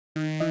I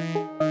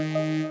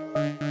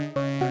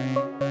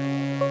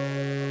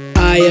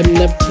am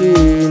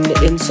Neptune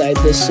inside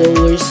the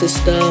solar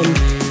system.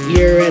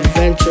 Your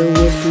adventure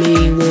with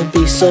me will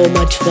be so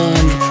much fun.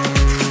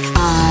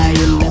 I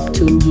am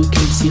Neptune, you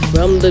can see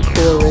from the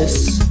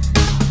chorus.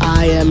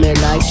 I am an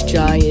ice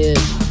giant,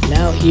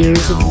 now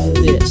here's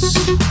this.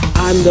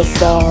 I'm the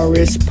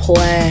farthest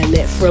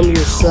planet from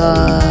your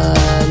sun.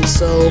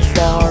 So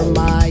far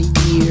my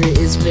year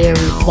is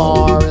very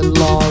far and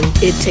long.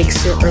 It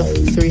takes the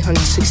Earth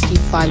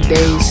 365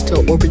 days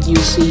to orbit you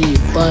see,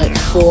 but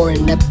for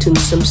Neptune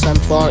some sun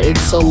far,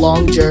 it's a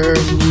long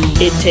journey.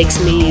 It takes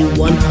me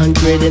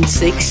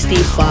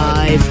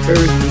 165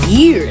 Earth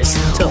years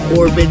to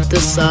orbit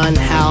the sun,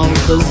 how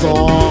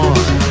bizarre.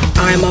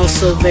 I'm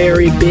also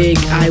very big,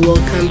 I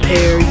will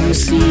compare, you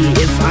see.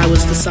 If I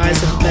was the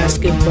size of a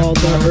basketball,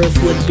 the Earth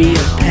would be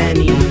a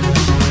penny.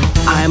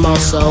 I'm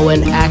also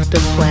an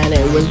active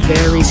planet with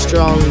very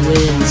strong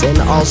winds and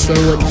also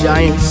a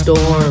giant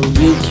storm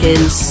you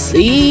can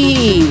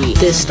see.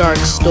 This dark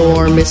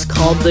storm is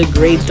called the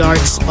Great Dark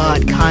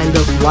Spot, kind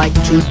of like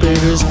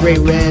Jupiter's Great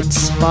Red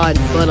Spot,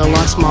 but a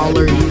lot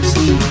smaller, you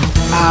see.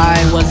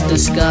 I was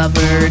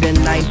discovered in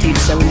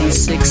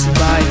 1976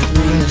 by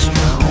 3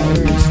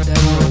 astronomers that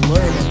will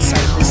learn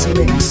inside this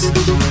mix.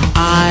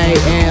 I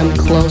am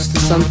close to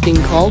something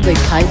called a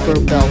Kuiper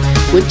belt,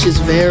 which is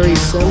very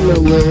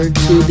similar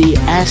to the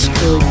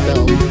asteroid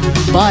belt.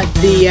 But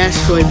the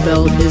asteroid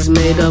belt is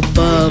made up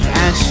of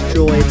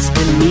asteroids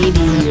and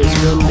meteors,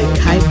 when the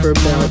Kuiper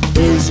belt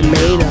is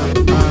made up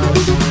of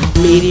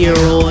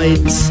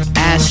meteoroids,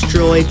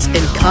 asteroids,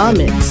 and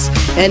comets,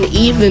 and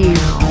even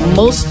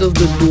most of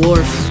the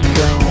dwarf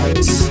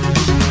planets.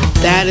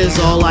 That is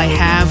all I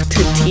have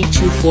to teach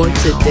you for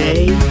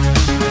today.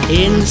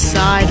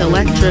 Inside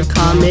Electra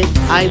Comet,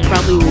 I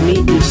probably will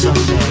meet you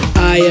someday.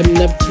 I am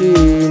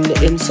Neptune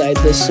inside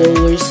the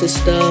solar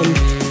system.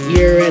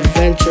 Your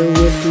adventure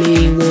with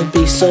me will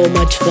be so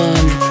much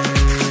fun.